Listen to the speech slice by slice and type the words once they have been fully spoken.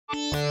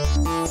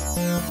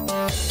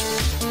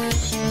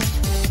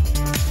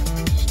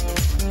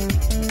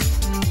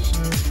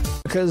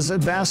Because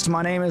at best,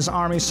 my name is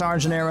Army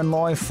Sergeant Aaron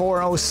Loy,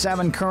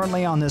 407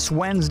 currently on this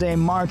Wednesday,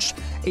 March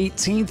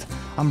 18th.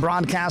 I'm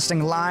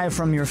broadcasting live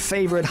from your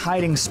favorite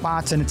hiding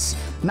spots, and it's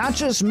not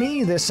just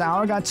me this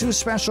hour. Got two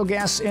special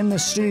guests in the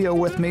studio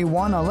with me.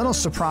 One, a little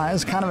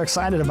surprised, kind of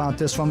excited about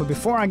this one, but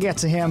before I get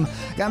to him,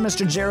 got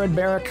Mr. Jared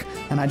Barrick,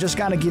 and I just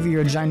got to give you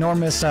your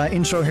ginormous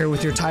intro here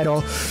with your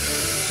title.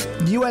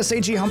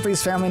 USAG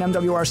Humphreys Family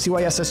MWR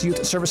CYSS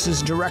Youth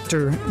Services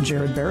Director,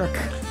 Jared Barrick.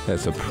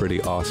 That's a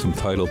pretty awesome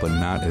title, but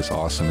not as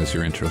awesome as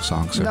your intro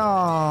song, sir.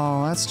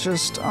 No, that's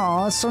just,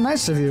 that's so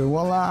nice of you.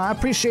 Well, I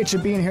appreciate you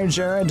being here,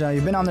 Jared.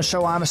 You've been on the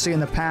show, obviously, in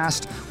the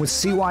past with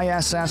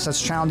CYSS,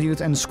 that's Child, Youth,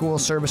 and School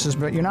Services,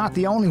 but you're not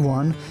the only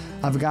one.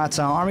 I've got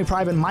Army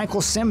Private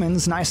Michael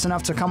Simmons, nice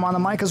enough to come on the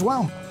mic as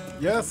well.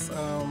 Yes,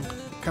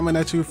 coming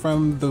at you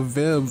from the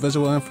VIB,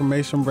 Visual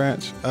Information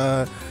Branch.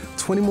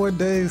 20 more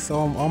days, so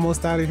I'm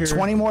almost out of here.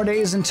 20 more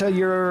days until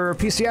you're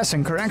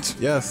PCSing, correct?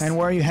 Yes. And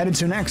where are you headed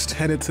to next?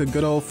 Headed to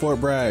good old Fort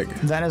Bragg.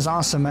 That is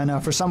awesome.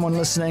 And for someone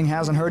listening,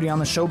 hasn't heard you on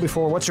the show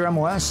before, what's your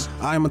MOS?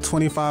 I am a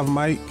 25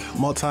 mic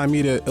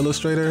multimedia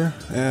illustrator,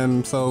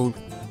 and so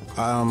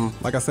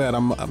like I said,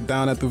 I'm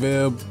down at the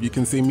VIB. You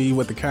can see me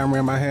with the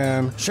camera in my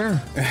hand.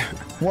 Sure.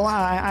 Well,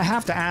 I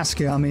have to ask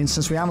you, I mean,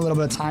 since we have a little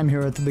bit of time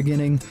here at the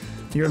beginning,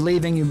 you're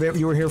leaving, you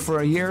were here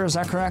for a year, is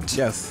that correct?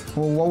 Yes.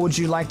 Well, what would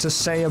you like to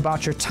say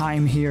about your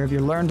time here? Have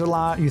you learned a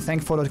lot? You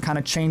thankful to kind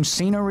of change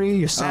scenery?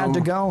 You're sad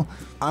to go?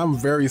 I'm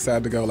very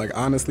sad to go. Like,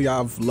 honestly,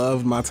 I've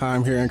loved my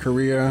time here in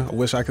Korea. I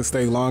wish I could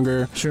stay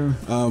longer. Sure.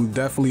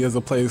 Definitely is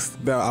a place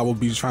that I will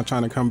be trying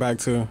to come back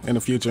to in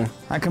the future.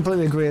 I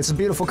completely agree. It's a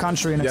beautiful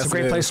country, and it's a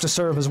great place to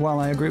serve as well.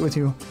 I agree with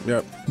you.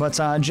 Yep. But,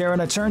 Jared,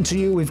 I turn to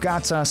you. We've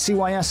got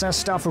CYSS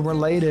stuff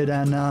related,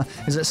 and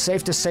is it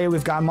safe to say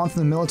we've got Month of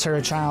the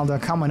Military Child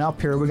coming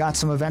up here? We got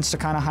some events to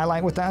kind of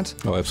highlight with that?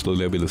 Oh,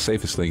 absolutely. That'll be the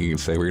safest thing you can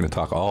say. We're going to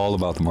talk all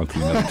about the Month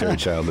of the Military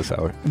Child this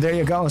hour. There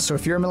you go. So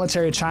if you're a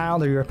military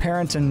child or you're a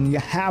parent and you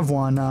have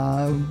one,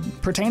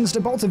 pertains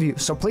to both of you.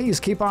 So please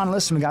keep on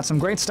listening. We got some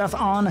great stuff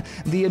on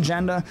the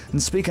agenda.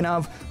 And speaking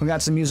of, we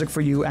got some music for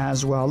you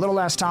as well. A little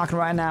less talking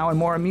right now and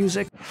more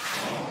music.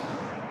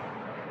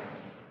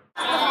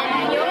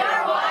 And you're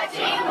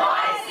watching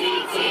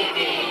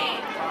YCTV.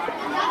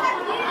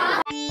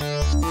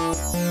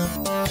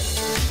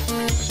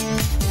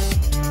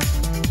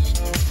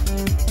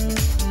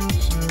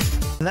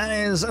 That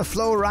is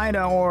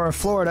Florida, or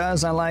Florida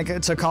as I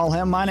like to call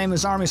him. My name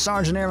is Army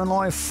Sergeant Aaron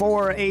Loy,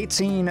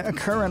 418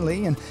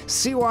 currently, and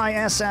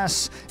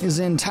CYSS is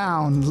in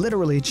town.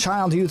 Literally,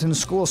 Child, Youth, and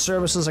School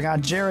Services. I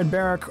got Jared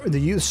Barrick, the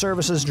Youth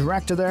Services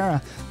Director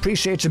there.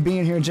 Appreciate you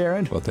being here,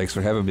 Jared. Well, thanks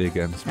for having me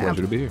again. It's a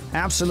pleasure to be here.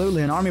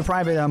 Absolutely. And Army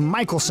Private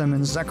Michael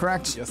Simmons, is that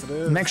correct? Yes, it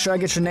is. Make sure I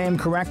get your name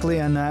correctly,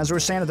 and as we were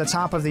saying at the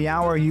top of the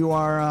hour, you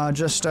are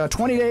just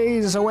 20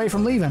 days away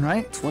from leaving,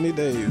 right? 20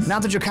 days.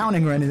 Not that you're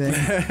counting or anything,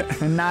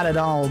 and not at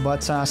all. But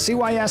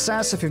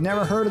CYSS, if you've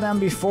never heard of them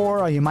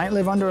before, you might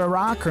live under a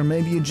rock, or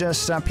maybe you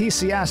just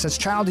PCS. It's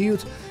Child,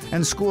 Youth,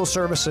 and School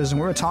Services,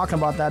 and we were talking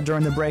about that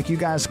during the break. You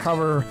guys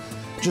cover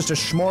just a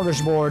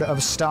smorgasbord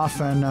of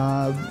stuff, and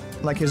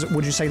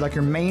would you say like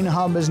your main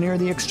hub is near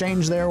the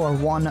exchange there, or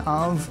one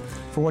of,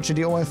 for what you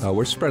deal with?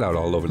 We're spread out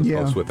all over the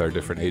place with our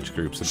different age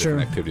groups and Sure.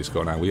 different activities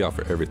going on. We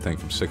offer everything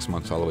from 6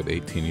 months all the way to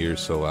 18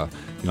 years. So,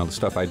 the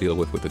stuff I deal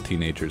with the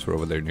teenagers, we're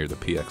over there near the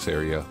PX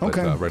area.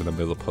 Okay. But, right in the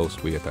middle of the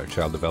post, we have our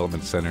Child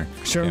Development Center.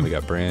 Sure. And we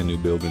got brand new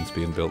buildings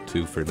being built,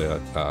 too, for the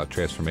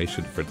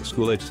transformation for the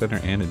School Age Center,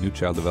 and a new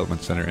Child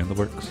Development Center in the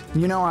works.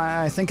 You know,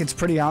 I think it's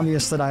pretty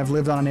obvious that I've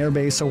lived on an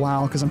airbase a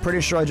while, because I'm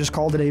pretty sure I just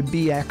called it a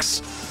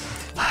BX.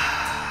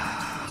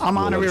 I'm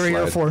honorary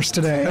Air Force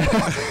today,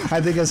 I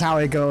think is how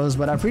it goes.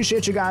 But I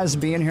appreciate you guys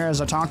being here.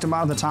 As I talked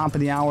about at the top of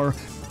the hour,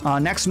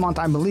 next month,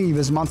 I believe,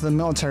 is Month of the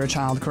Military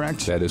Child,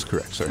 correct? That is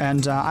correct, sir.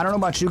 And I don't know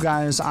about you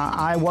guys.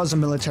 I was a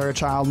military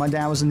child. My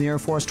dad was in the Air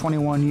Force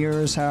 21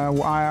 years.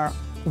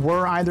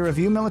 Were either of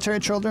you military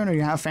children, or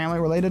you have family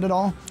related at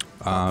all?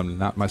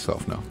 Not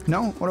myself, no.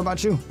 No? What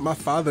about you? My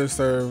father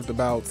served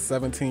about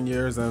 17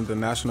 years in the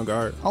National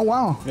Guard. Oh,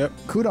 wow. Yep.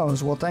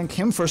 Kudos. Well, thank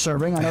him for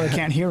serving. I know he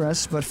can't hear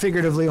us, but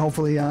figuratively,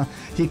 hopefully,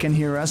 he can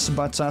hear us.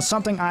 But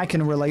something I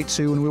can relate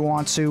to, and we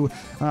want to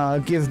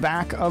give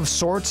back of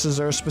sorts. Is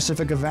there a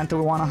specific event that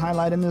we want to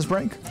highlight in this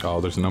break? Oh,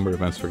 there's a number of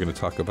events we're going to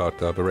talk about,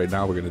 but right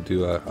now we're going to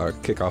do our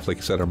kickoff, like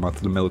you said, our Month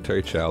of the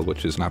Military Child,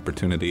 which is an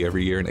opportunity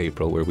every year in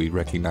April where we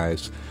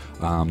recognize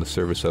the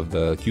service of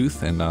the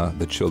youth and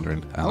the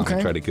children.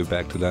 Okay. Try to give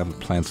back to them,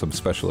 plan some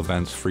special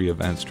events, free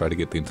events, try to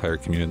get the entire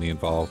community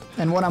involved.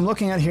 And what I'm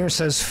looking at here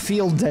says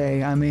field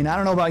day. I mean, I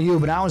don't know about you,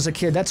 but I was a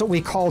kid, that's what we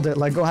called it.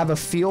 Like, go have a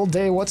field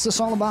day. What's this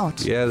all about?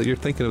 Yeah, you're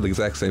thinking of the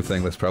exact same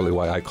thing. That's probably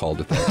why I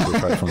called it that. We're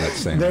probably from that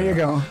same. There you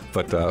go.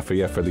 But for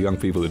the young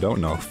people who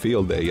don't know,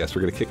 field day, yes,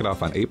 we're going to kick it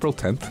off on April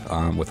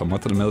 10th with a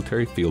Month of the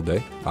Military Field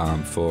Day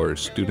for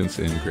students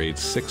in grades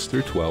 6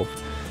 through 12.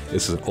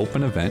 This is an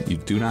open event. You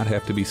do not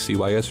have to be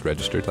CYS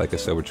registered. Like I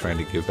said, we're trying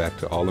to give back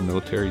to all the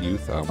military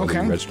youth, whether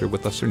you register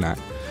with us or not.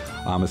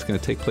 It's going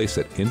to take place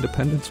at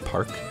Independence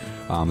Park.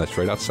 That's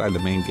right outside the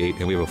main gate,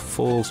 and we have a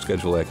full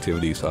schedule of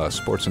activities,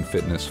 sports and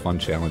fitness, fun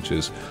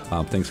challenges,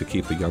 things to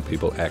keep the young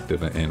people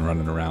active and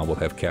running around. We'll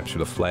have capture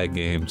the flag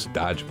games,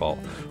 dodgeball,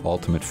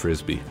 ultimate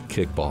frisbee,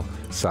 kickball,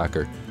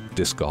 soccer,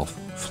 disc golf,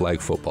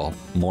 flag football,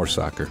 more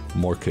soccer,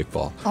 more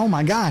kickball. Oh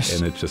my gosh.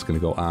 And it's just going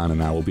to go on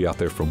and on. We'll be out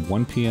there from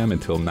 1 p.m.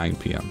 until 9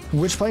 p.m.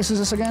 Which place is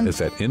this again?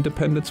 It's at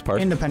Independence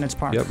Park. Independence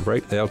Park. Yep,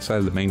 right outside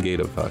of the main gate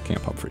of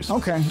Camp Humphreys.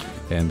 Okay.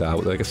 And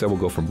like I said, we'll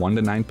go from 1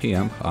 to 9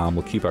 p.m.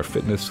 We'll keep our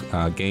fitness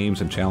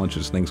games and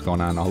challenges, things going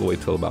on all the way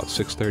till about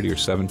 6:30 or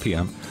 7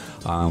 p.m.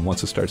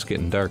 Once it starts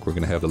getting dark, we're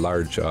going to have a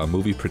large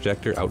movie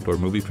projector, outdoor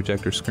movie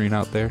projector screen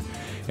out there.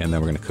 And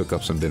then we're going to cook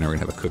up some dinner. We're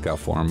going to have a cookout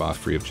for them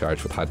free of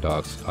charge with hot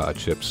dogs,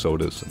 chips,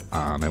 sodas.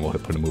 And we'll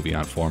put a movie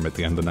on for them at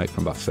the end of the night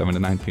from about 7 to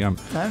 9 p.m.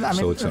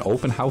 So it's an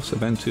open house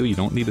event, too. You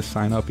don't need to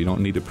sign up. You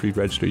don't need to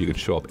pre-register. You can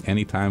show up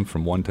anytime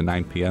from 1 to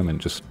 9 p.m. and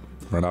just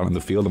run out on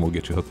the field, and we'll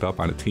get you hooked up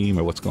on a team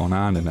or what's going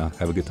on and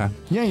have a good time.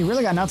 Yeah, you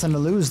really got nothing to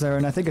lose there,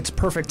 and I think it's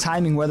perfect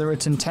timing, whether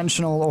it's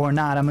intentional or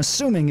not. I'm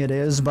assuming it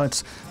is,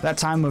 but that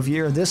time of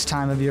year, this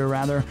time of year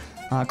rather,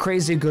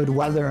 crazy good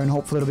weather, and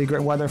hopefully it'll be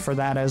great weather for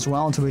that as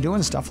well to be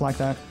doing stuff like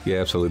that. Yeah,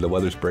 absolutely. The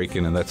weather's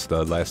breaking, and that's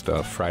the last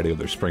Friday of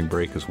their spring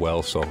break as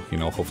well. So,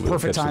 hopefully we'll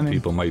catch some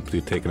people might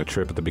be taking a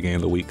trip at the beginning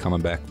of the week, coming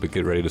back, but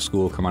get ready to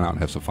school, come on out and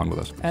have some fun with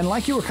us. And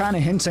like you were kind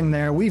of hinting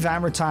there, we've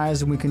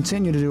advertised, and we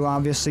continue to do,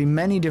 obviously,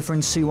 many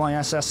different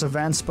CYSS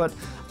events, but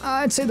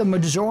I'd say the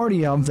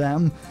majority of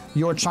them,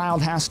 your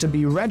child has to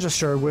be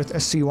registered with a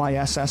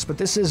CYSS, but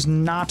this is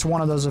not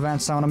one of those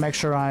events. I want to make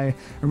sure I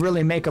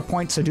really make a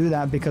point to do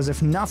that, because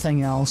if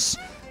nothing else,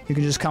 you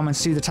can just come and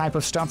see the type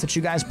of stuff that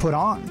you guys put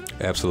on.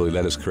 Absolutely,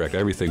 that is correct.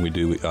 Everything we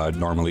do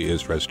normally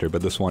is registered,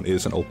 but this one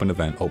is an open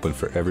event, open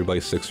for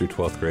everybody 6th through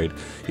 12th grade.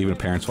 Even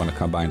parents want to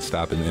come by and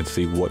stop and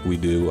see what we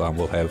do.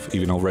 We'll have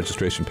even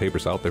registration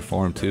papers out there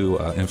for them too,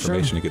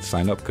 information to get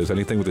signed up, because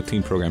anything with the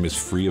teen program is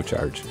free of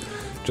charge.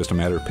 Just a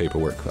matter of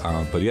paperwork.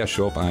 But yeah,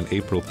 show up on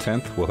April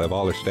 10th. We'll have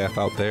all our staff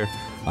out there.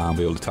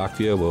 Be able to talk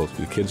to you.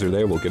 The kids are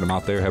there. We'll get them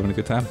out there having a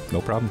good time.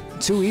 No problem.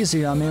 Too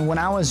easy. I mean, when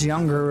I was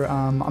younger,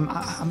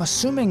 I'm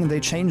assuming they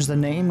changed the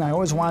name. I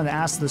always wanted to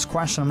ask this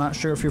question. I'm not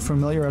sure if you're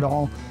familiar at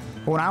all.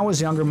 But when I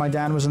was younger, my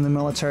dad was in the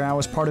military. I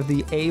was part of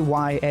the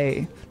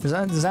AYA.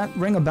 Does that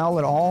ring a bell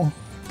at all?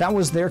 That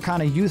was their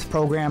kind of youth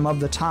program of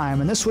the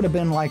time. And this would have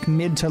been like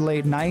mid to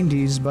late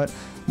 90s, but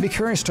I'd be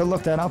curious to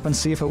look that up and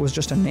see if it was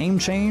just a name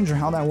change or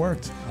how that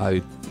worked.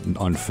 I'm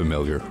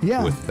unfamiliar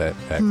with that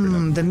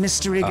acronym. The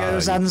mystery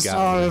goes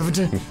unsolved.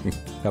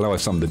 That'll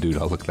have something to do.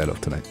 I'll look that up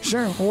tonight.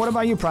 Sure. Well, what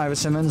about you, Private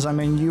Simmons? I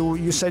mean,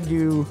 you said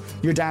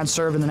your dad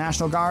served in the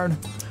National Guard?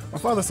 My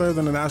father served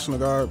in the National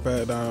Guard,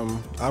 but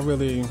I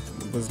really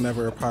was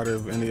never a part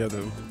of any of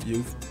the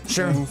youth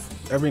things.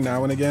 Every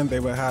now and again, they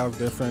would have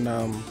different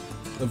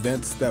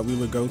events that we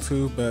would go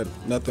to, but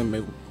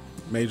nothing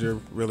major,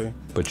 really.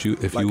 But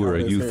if you were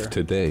a youth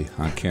today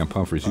on Camp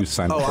Humphreys, you'd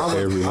sign up for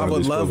every one of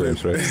these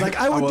programs, right? It's like,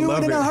 I would do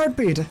it in a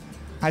heartbeat.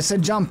 I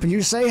said jump, and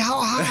you say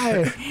how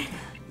high.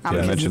 I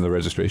mentioned the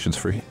registration's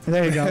free.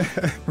 There you go.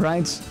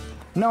 Right?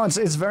 No,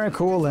 it's very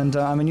cool, and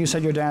I mean, you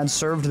said your dad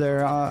served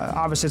there.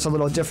 Obviously, it's a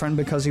little different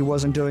because he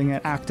wasn't doing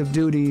it active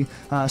duty,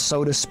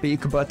 so to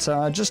speak. But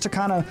just to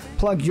kind of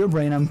plug your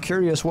brain, I'm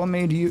curious, what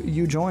made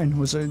you join?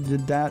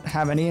 Did that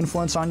have any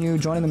influence on you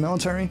joining the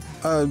military?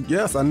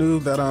 Yes, I knew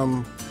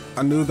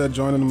that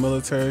joining the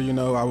military,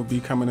 I would be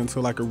coming into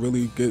like a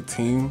really good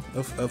team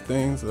of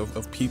things,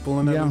 of people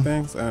and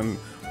everything. And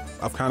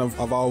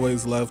I've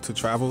always loved to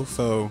travel,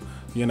 so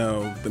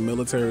the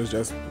military is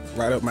just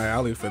right up my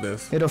alley for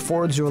this. It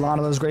affords you a lot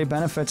of those great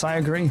benefits. I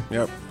agree.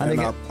 Yep.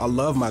 I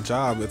love my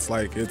job. It's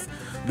like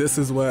this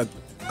is what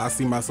I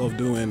see myself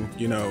doing,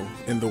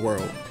 in the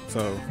world.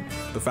 So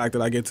the fact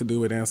that I get to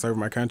do it and serve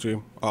my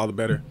country, all the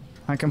better.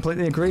 I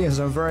completely agree. It's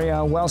a very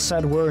well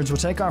said words. We'll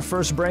take our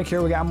first break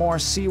here. We got more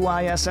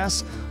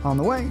CYSS on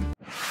the way.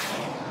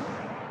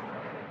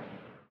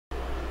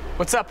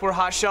 What's up? We're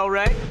Hot Shell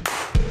Ray.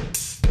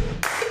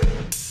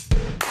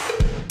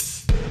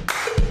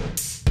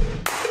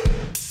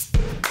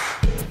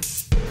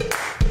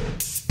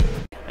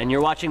 And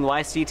you're watching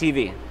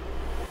YCTV.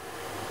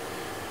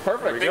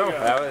 Perfect. There we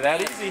go. That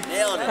easy.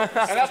 Nailed it. And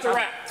that's a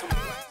wrap.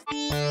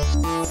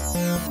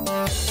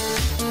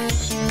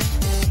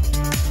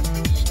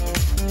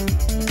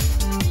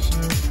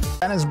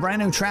 That is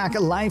brand new track,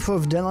 Life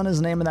of Dylan is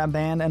the name of that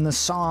band, and the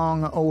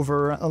song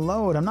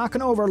Overload. I'm not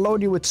going to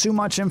overload you with too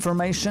much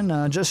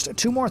information, just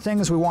two more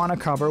things we want to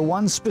cover.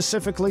 One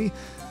specifically,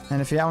 and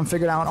if you haven't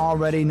figured out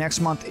already, next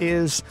month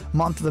is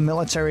Month of the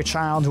Military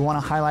Child. We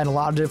want to highlight a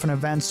lot of different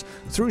events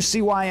through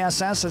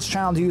CYSS. It's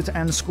Child, Youth,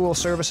 and School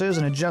Services,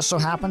 and it just so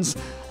happens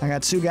I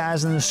got two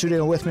guys in the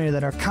studio with me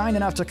that are kind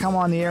enough to come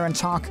on the air and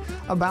talk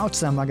about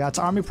them. I got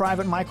Army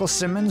Private Michael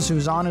Simmons,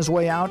 who's on his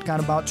way out,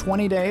 got about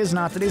 20 days,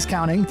 not that he's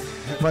counting,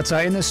 but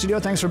in the studio.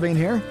 Thanks for being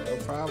here. No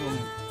problem.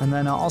 And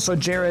then also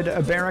Jared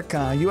Barrick,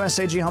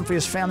 USAG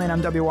Humphreys Family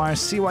MWR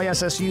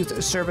CYSS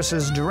Youth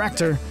Services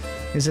Director.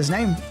 is his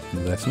name.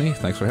 That's me.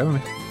 Thanks for having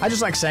me. I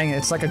just like saying it.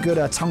 It's like a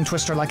good tongue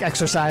twister, like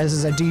exercise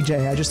as a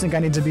DJ. I just think I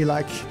need to be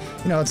like,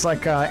 it's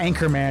like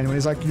Anchorman when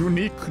he's like,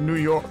 Unique New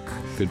York.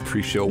 Good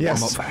pre-show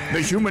Yes, warm-up.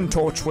 the Human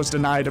Torch was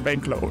denied a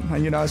bank loan.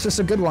 And, it's just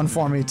a good one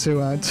for me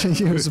to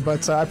use.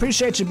 But I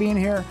appreciate you being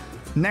here.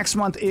 Next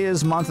month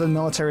is Month of the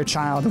Military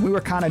Child. And we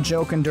were kind of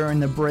joking during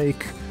the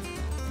break.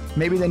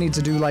 Maybe they need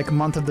to do like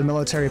Month of the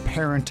Military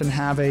Parent and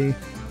have a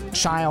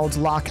child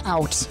lock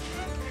out.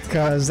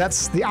 Because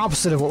that's the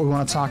opposite of what we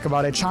want to talk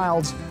about. A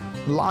child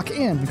lock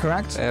in,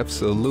 correct?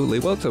 Absolutely.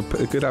 Well, it's a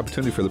good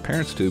opportunity for the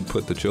parents to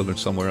put the children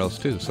somewhere else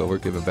too. So we're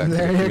giving back to the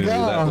There you community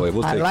go. that way.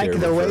 We'll I take like care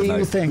of the it for way a you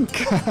night.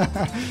 think.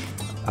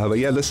 But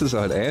yeah, this is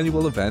an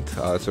annual event.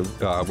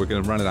 We're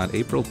going to run it on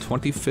April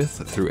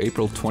 25th through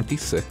April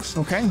 26th.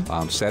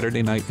 Okay.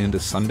 Saturday night into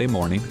Sunday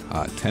morning,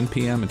 10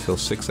 p.m. until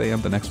 6 a.m.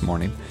 the next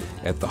morning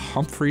at the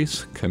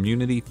Humphreys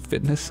Community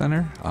Fitness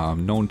Center,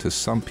 known to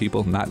some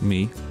people, not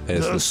me,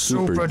 as the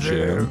Super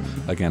Gym.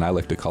 Again, I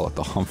like to call it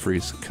the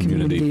Humphreys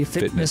Community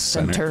Fitness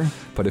Center.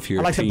 But if you're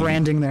I like a teen, the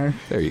branding there.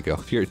 There you go.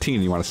 If you're a teen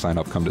and you want to sign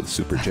up, come to the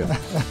Super Gym.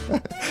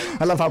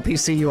 I love how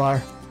PC you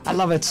are. I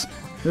love it.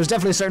 There's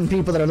definitely certain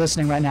people that are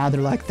listening right now that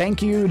are like,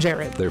 thank you,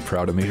 Jared. They're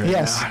proud of me right now.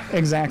 Yes,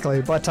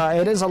 exactly. But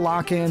it is a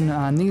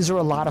lock-in. These are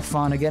a lot of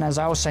fun. Again, as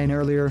I was saying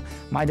earlier,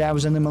 my dad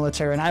was in the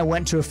military, and I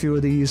went to a few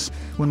of these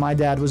when my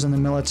dad was in the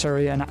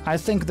military, and I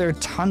think they're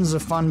tons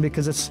of fun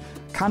because it's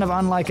kind of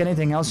unlike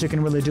anything else you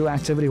can really do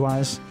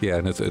activity-wise. Yeah,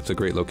 and it's a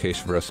great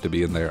location for us to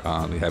be in there.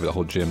 We have the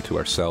whole gym to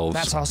ourselves.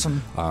 That's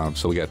awesome.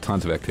 So we got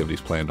tons of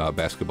activities planned,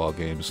 basketball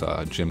games,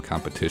 gym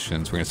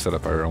competitions. We're going to set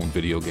up our own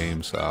video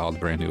games, all the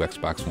brand new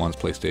Xbox 1s,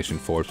 PlayStation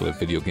 4s with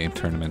video game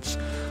tournaments.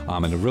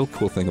 And the real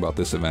cool thing about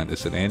this event,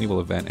 it's an annual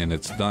event, and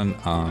it's done...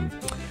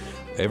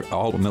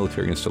 all the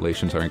military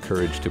installations are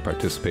encouraged to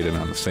participate in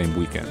on the same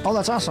weekend. Oh,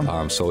 that's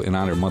awesome. So in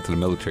honor of Month of the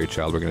Military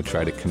Child, we're going to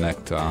try to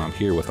connect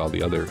here with all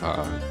the other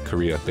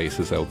Korea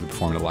bases that will be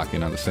performing the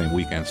lock-in on the same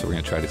weekend. So we're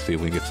going to try to see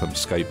if we can get some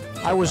Skype.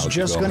 I was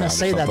just going to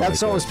say that.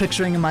 That's what I was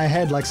picturing in my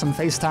head, like some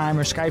FaceTime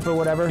or Skype or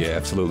whatever. Yeah,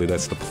 absolutely.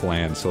 That's the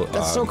plan. So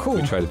that's so cool.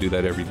 We try to do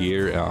that every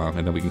year,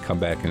 and then we can come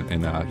back and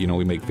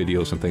we make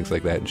videos and things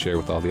like that and share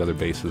with all the other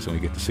bases, and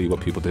we get to see what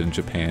people did in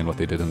Japan, what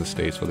they did in the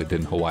States, what they did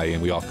in Hawaii,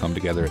 and we all come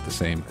together at the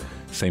same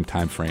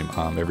time frame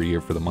every year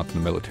for the Month of the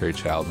Military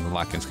Child, and the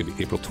lock-in's going to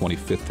be April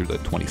 25th through the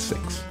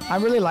 26th. I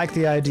really like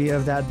the idea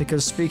of that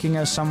because speaking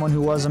as someone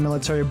who was a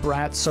military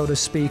brat, so to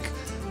speak,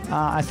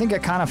 I think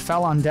it kind of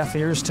fell on deaf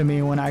ears to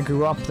me when I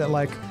grew up that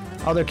like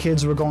other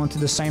kids were going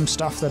through the same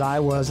stuff that I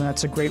was, and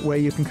that's a great way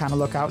you can kind of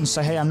look out and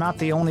say, hey, I'm not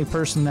the only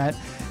person that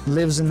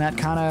lives in that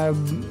kind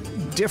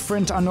of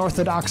different,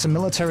 unorthodox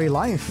military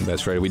life.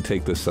 That's right. We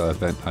take this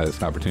event as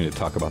an opportunity to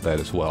talk about that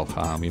as well.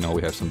 We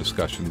have some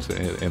discussions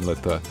and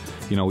let the,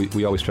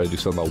 we always try to do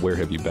something about where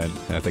have you been.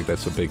 And I think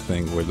that's a big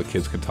thing where the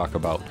kids can talk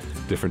about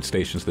different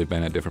stations they've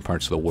been at, different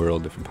parts of the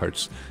world, different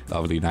parts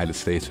of the United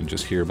States, and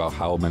just hear about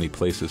how many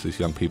places these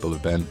young people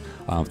have been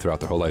throughout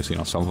their whole lives.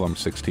 Some of them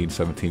 16,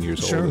 17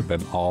 years Sure. old, have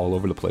been all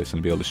over the place, and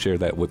to be able to share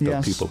that with the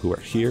Yes. people who are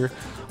here,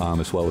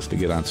 as well as to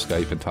get on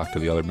Skype and talk to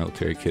the other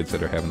military kids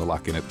that are having the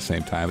lock-in at the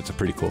same time. It's a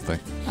pretty cool thing.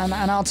 And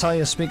I'll tell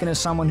you, speaking as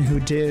someone who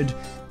did,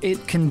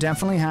 it can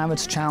definitely have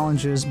its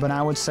challenges, but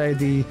I would say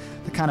the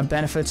kind of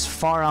benefits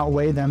far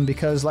outweigh them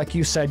because, like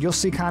you said, you'll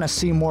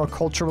see more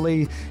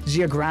culturally,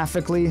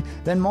 geographically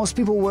than most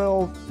people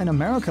will in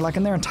America, like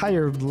in their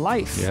entire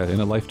life. Yeah,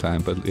 in a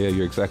lifetime. But yeah,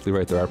 you're exactly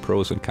right. There are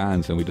pros and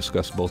cons, and we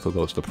discuss both of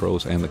those, the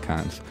pros and the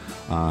cons.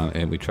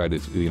 And we try to,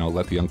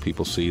 let the young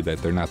people see that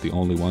they're not the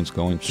only ones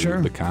going through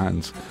Sure. the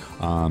cons.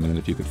 And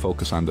if you could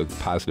focus on the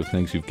positive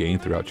things you've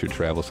gained throughout your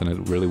travels, then it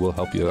really will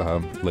help you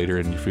later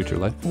in your future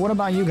life. What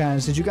about you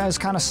guys? Did you guys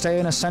kind of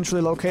stay in a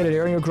centrally located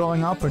area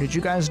growing up, or did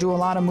you guys do a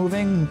lot of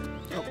moving?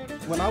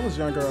 When I was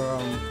younger,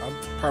 I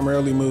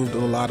primarily moved a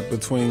lot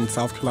between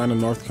South Carolina,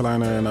 North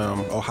Carolina, and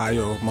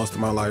Ohio most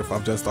of my life.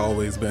 I've just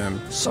always been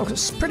So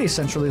it's pretty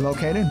centrally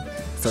located.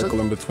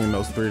 circling between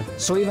those three.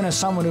 So even as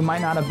someone who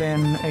might not have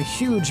been a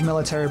huge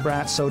military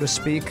brat, so to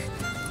speak,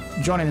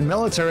 joining the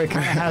military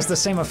kind of has the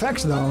same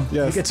effect, though.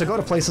 Yes. You get to go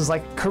to places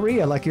like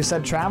Korea, like you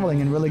said,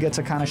 traveling, and really get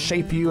to kind of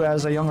shape you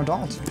as a young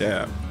adult.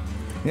 Yeah.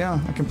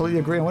 Yeah, I completely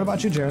agree. And what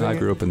about you, Jared? I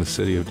grew up in the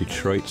city of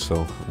Detroit,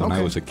 so when I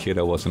Okay. was a kid,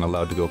 I wasn't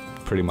allowed to go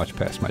pretty much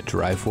past my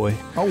driveway.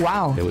 Oh,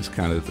 wow. It was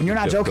kind of... And you're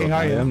not joking,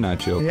 are you? I am not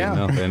joking, Yeah.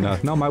 no.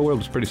 And no, my world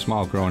was pretty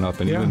small growing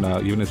up, and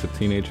Yeah. even as a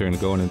teenager and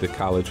going into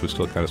college was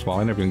still kind of small.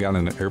 I never even got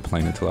on an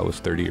airplane until I was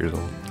 30 years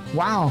old.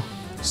 Wow.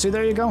 See,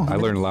 there you go. I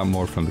learned a lot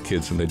more from the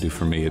kids than they do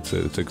from me. It's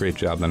a great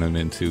job that I'm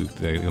into.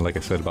 Like I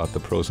said about the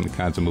pros and the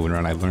cons of moving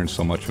around, I learned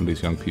so much from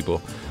these young people.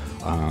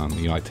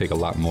 I take a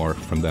lot more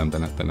from them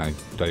than I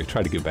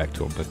try to give back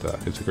to them, but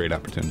it's a great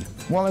opportunity.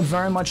 Well, it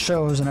very much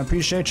shows, and I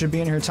appreciate you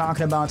being here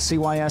talking about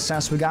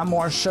CYSS. We got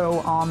more show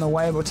on the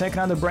way. We'll take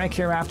another break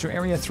here after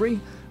Area 3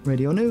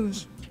 Radio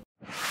News.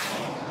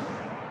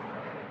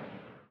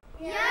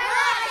 You're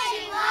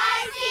watching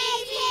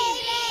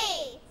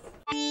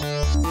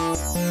YCTV.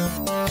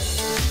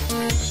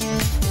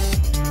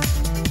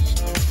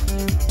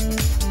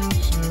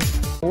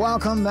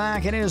 Welcome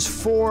back. It is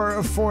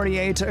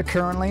 4:48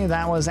 currently.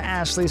 That was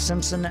Ashley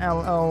Simpson,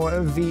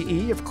 Love,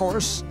 of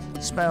course,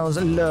 spells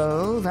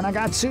love. And I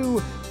got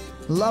two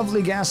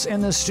lovely guests in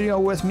the studio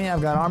with me.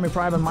 I've got Army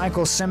Private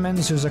Michael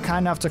Simmons, who's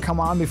kind enough to come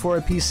on before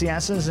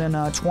PCSs in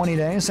 20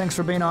 days. Thanks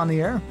for being on the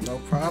air. No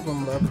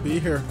problem. Love to be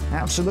here.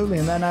 Absolutely.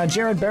 And then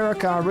Jared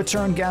Barrick,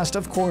 return guest,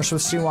 of course,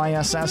 with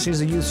CYSS. He's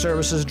the Youth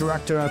Services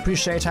Director. I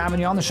appreciate having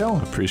you on the show.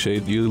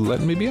 Appreciate you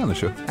letting me be on the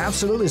show.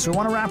 Absolutely. So we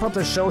want to wrap up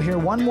the show here.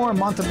 One more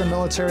month of the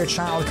military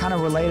child kind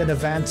of related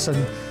events,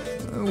 and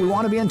we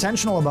want to be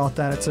intentional about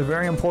that. It's a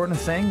very important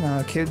thing.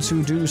 Kids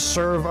who do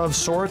serve of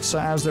sorts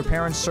as their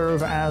parents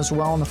serve as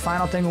well. And the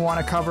final thing we want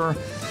to cover,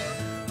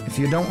 if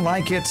you don't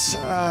like it,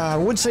 I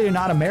would say you're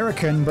not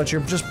American, but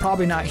you're just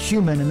probably not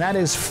human, and that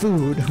is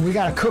food. We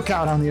got a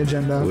cookout on the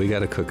agenda. We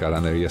got a cookout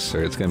on there, yes,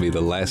 sir. It's going to be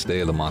the last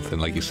day of the month,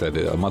 and like you said,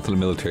 a month of the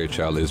military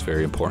child is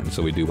very important,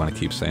 so we do want to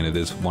keep saying it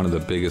is one of the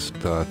biggest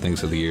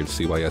things of the year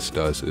CYS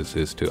does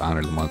is to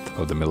honor the month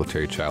of the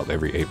military child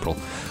every April.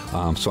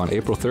 So on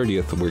April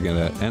 30th, we're going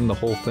to end the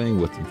whole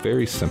thing with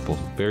very simple,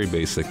 very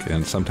basic,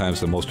 and sometimes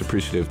the most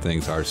appreciative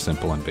things are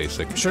simple and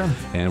basic. Sure.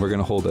 And we're going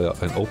to hold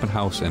an open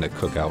house and a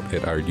cookout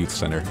at our youth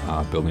center,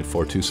 building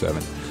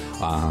 427.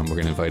 We're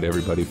going to invite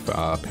everybody,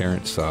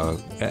 parents,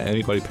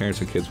 parents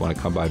and kids want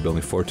to come by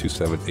building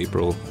 427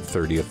 April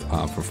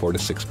 30th from 4 to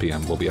 6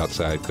 p.m. We'll be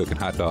outside cooking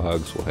hot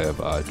dogs, we'll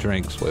have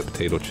drinks, we'll have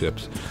potato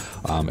chips,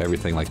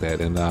 everything like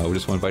that. And we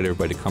just want to invite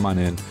everybody to come on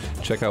in,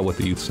 check out what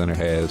the Youth Center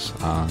has,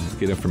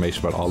 get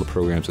information about all the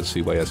programs that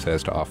CYS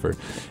has to offer,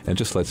 and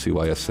just let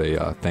CYS say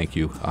thank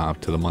you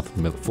to the month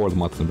for the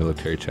month of the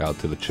military child,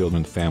 to the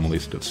children,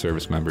 families, to the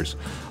service members,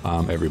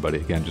 everybody.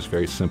 Again, just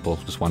very simple.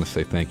 Just want to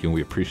say thank you, and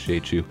we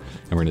appreciate you.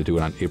 And we're going to do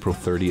it on April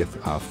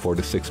 30th, 4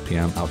 to 6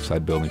 p.m.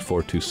 outside building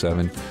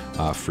 427,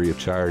 free of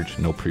charge,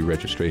 no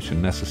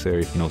pre-registration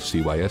necessary, no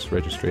CYS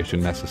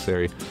registration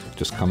necessary.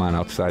 Just come on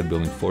outside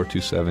building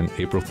 427,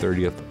 April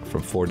 30th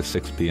from 4 to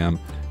 6 p.m.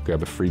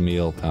 Grab a free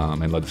meal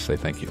and let us say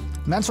thank you.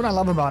 And that's what I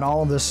love about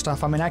all of this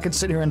stuff. I mean, I could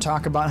sit here and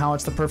talk about how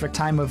it's the perfect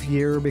time of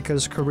year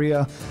because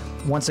Korea,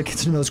 once it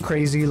gets into those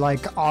crazy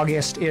like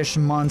August-ish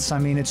months, I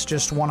mean, it's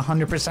just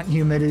 100%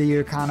 humidity.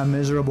 You're kind of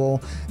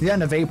miserable. The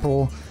end of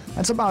April,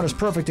 that's about as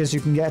perfect as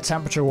you can get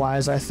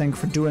temperature-wise, I think,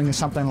 for doing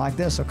something like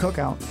this, a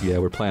cookout. Yeah,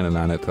 we're planning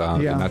on it.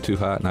 Not too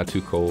hot, not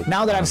too cold.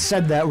 Now that I've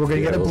said that, we're going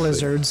to get a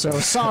blizzard, so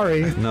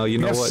sorry. No, you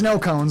know what? Snow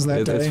cones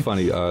that day. It's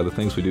funny. The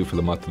things we do for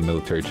the month of the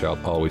military child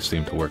always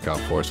seem to work out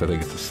for us. I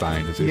think it's a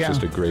sign. It's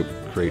just a great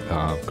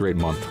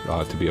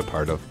month to be a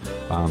part of.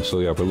 So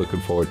yeah, we're looking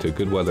forward to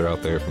good weather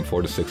out there from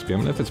 4 to 6 p.m.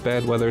 And if it's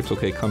bad weather, it's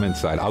okay. Come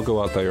inside. I'll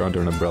go out there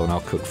under an umbrella and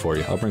I'll cook for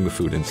you. I'll bring the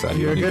food inside.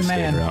 You're a good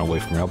man. Stand around away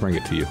from me. I'll bring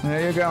it to you.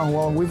 There you go.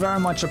 Well, we very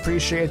much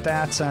appreciate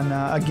that. And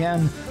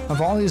again, of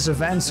all these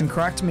events, and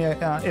correct me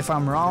if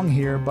I'm wrong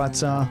here, but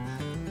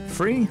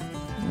free?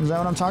 Is that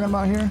what I'm talking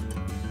about here?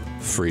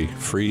 Free.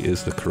 Free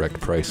is the correct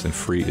price, and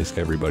free is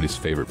everybody's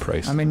favorite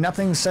price. I mean,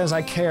 nothing says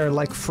I care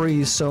like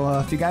free, so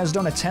if you guys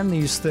don't attend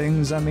these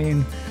things, I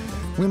mean,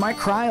 we might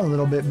cry a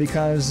little bit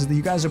because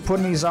you guys are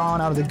putting these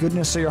on out of the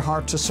goodness of your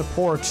heart to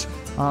support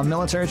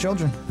military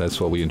children. That's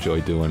what we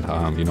enjoy doing.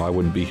 I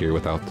wouldn't be here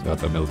without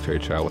the military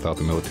child, without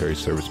the military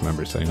service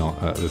members.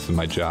 This is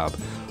my job,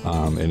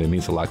 and it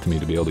means a lot to me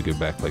to be able to give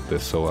back like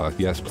this. So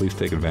yes, please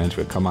take advantage of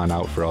it. Come on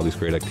out for all these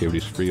great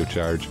activities free of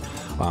charge.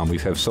 We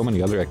have so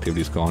many other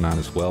activities going on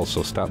as well,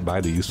 so stop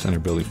by the Youth Center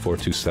Building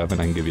 427.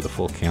 I can give you the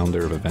full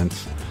calendar of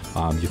events.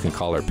 You can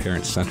call our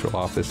Parent Central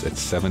office at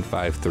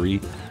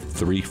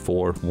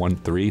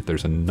 753-3413.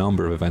 There's a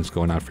number of events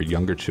going on for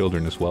younger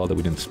children as well that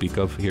we didn't speak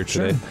of here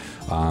today.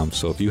 Sure.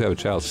 So if you have a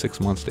child 6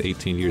 months to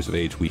 18 years of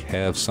age, we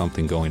have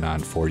something going on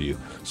for you.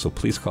 So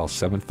please call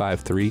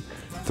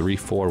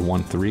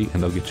 753-3413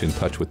 and they'll get you in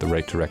touch with the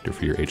right director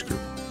for your age group.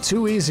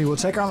 Too easy. We'll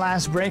take our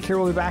last break here.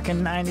 We'll be back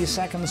in 90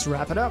 seconds.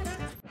 Wrap it up.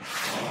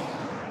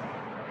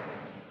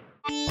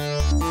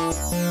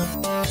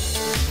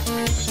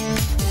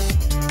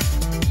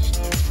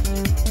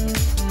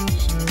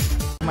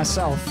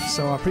 Myself.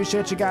 So I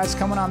appreciate you guys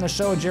coming on the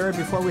show. Jared,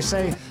 before we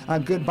say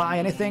goodbye,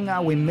 anything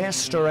we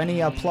missed or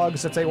any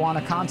plugs if they want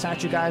to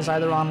contact you guys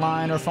either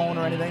online or phone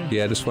or anything?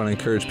 Yeah, I just want to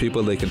encourage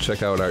people, they can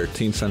check out our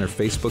Teen Center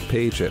Facebook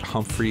page at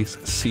Humphreys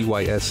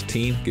CYS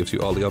Teen. Gives you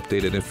all the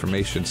updated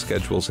information,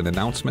 schedules, and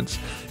announcements.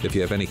 If you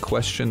have any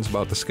questions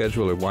about the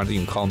schedule or want, you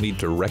can call me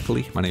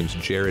directly. My name is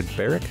Jared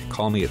Barrick.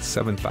 Call me at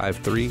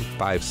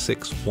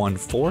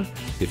 753-5614.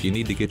 If you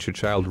need to get your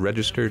child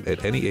registered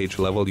at any age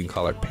level, you can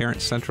call our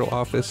Parent Central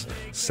office,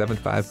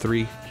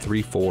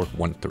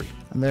 753-3413.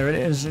 There it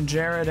is,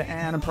 Jared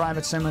and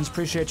Private Simmons.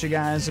 Appreciate you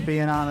guys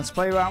being on. Let's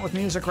play you out with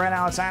music right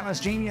now. It's Atlas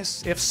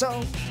Genius. If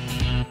so...